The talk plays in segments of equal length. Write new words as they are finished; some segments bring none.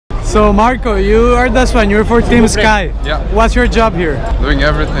So Marko, you are the soigneur for Team Sky. Yeah. What's your job here? Doing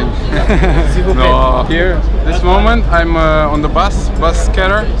everything. No, here, this moment, I'm on the bus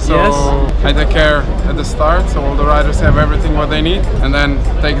scatter. So Yes. I take care at the start, so all the riders have everything what they need, and then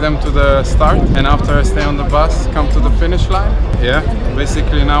take them to the start. And after I stay on the bus, come to the finish line. Yeah,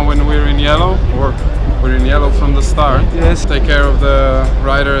 basically now when we're in yellow, or we're in yellow from the start, Yes. take care of the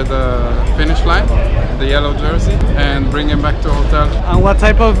rider at the finish line, the yellow jersey, and bring him back to hotel. And what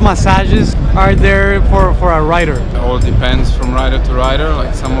type of massages are there for a rider? It all depends from rider to rider.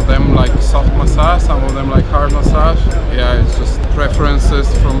 Like some of them like soft massage, some of them like hard massage. Yeah, it's just preferences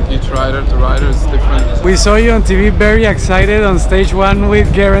from each rider to rider. It's different. We saw you on TV very excited on stage 1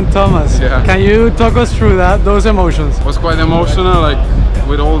 with Geraint Thomas. Yeah. Can you talk us through those emotions? It was quite emotional, like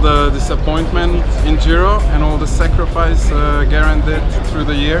with all the disappointment in Giro and all the sacrifice Geraint did through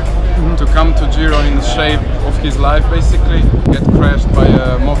the year to come to Giro in the shape of his life, basically get crashed by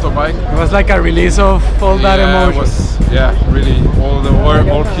a motorbike. It was like a release of all that emotion. It was, really all the work,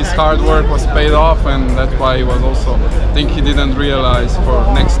 all his hard work was paid off, and that's why he was also, I think he didn't realize for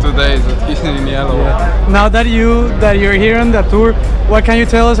next 2 days that he's in yellow. Yeah. Now that you're here on the tour, what can you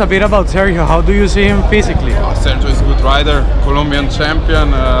tell us a bit about Sergio? How do you see him physically? Sergio is a good rider, Colombian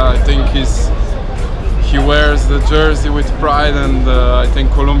champion. I think he wears the jersey with pride, and I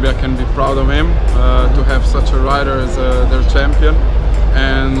think Colombia can be proud of him to have such a rider as their champion.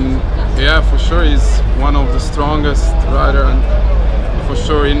 And yeah, for sure he's one of the strongest rider, and for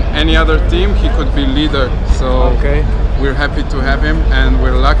sure in any other team he could be leader. So we're happy to have him, and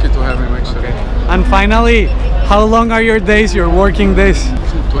we're lucky to have him actually. And finally, how long are your days, your working days?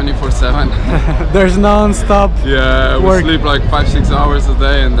 24/7. There's non-stop Yeah, we work. sleep like 5-6 hours a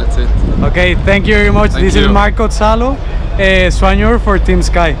day, and that's it. Okay, thank you very much. Thank This you. is Marko Dzalo, soigneur for Team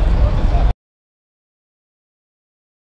Sky.